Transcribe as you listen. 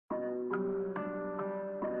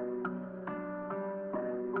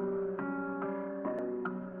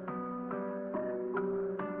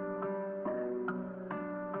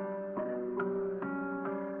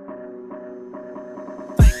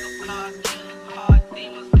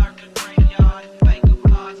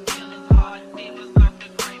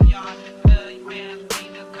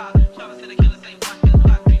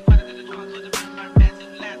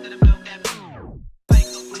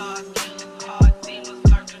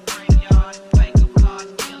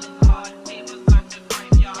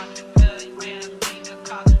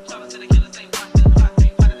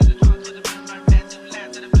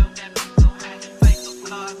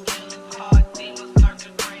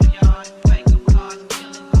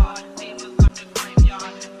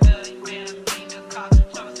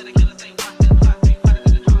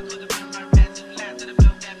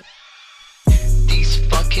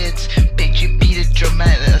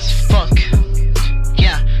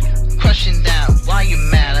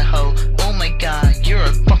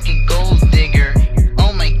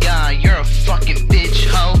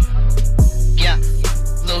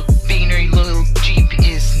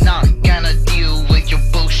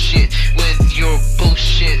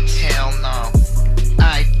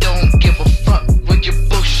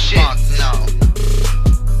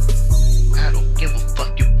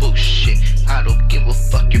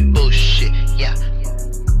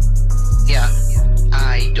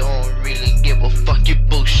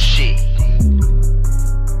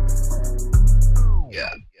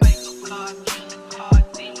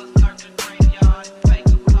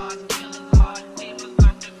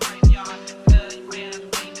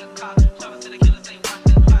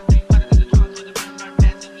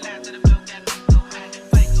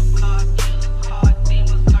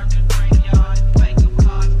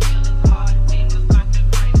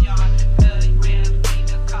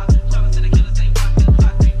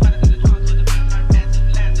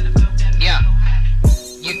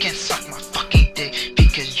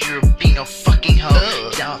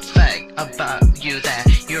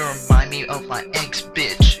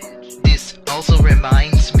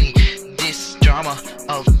reminds me this drama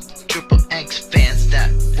of Triple X fans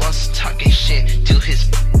that was talking shit to his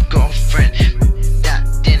girlfriend that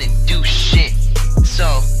didn't do shit.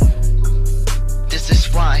 So this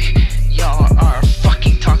is why y'all are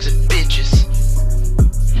fucking toxic bitches.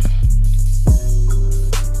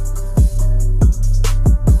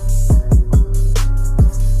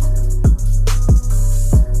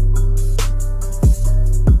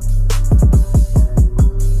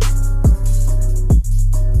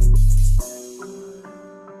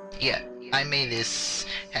 Yeah, I made this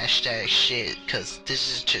hashtag shit cause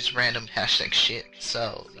this is just random hashtag shit,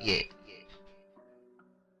 so yeah.